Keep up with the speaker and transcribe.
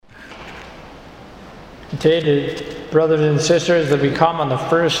Today, brothers and sisters, that we come on the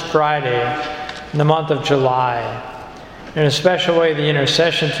first Friday in the month of July. In a special way, the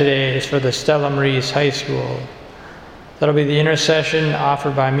intercession today is for the Stella Maris High School. That'll be the intercession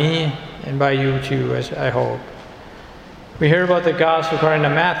offered by me and by you too, as I hope. We hear about the Gospel according to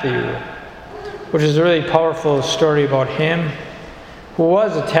Matthew, which is a really powerful story about him, who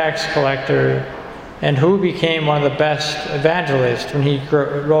was a tax collector and who became one of the best evangelists when he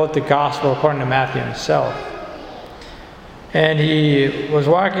wrote the Gospel according to Matthew himself. And he was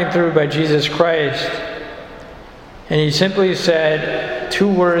walking through by Jesus Christ, and he simply said two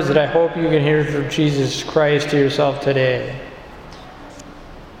words that I hope you can hear from Jesus Christ to yourself today.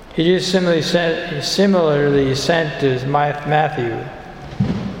 He just similarly sent to Matthew,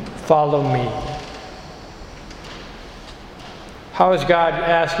 "Follow me." How is God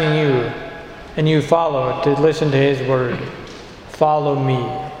asking you, and you follow, to listen to His word? Follow me.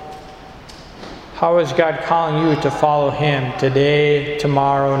 How is God calling you to follow Him today,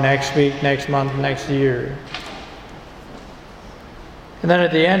 tomorrow, next week, next month, next year? And then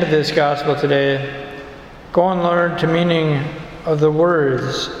at the end of this gospel today, go and learn the meaning of the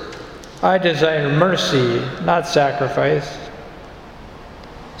words, "I desire mercy, not sacrifice."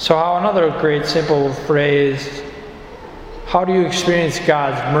 So how another great simple phrase, how do you experience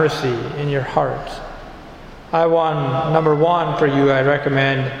God's mercy in your heart? Number one for you, I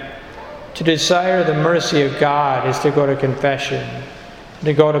recommend, to desire the mercy of God is to go to confession,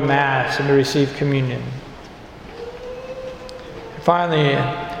 to go to Mass, and to receive communion. And finally,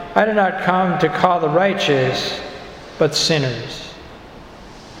 I did not come to call the righteous, but sinners.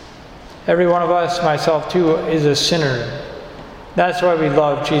 Every one of us, myself too, is a sinner. That's why we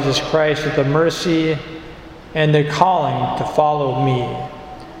love Jesus Christ with the mercy and the calling to follow me.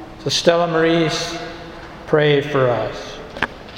 So Stella Maris, pray for us.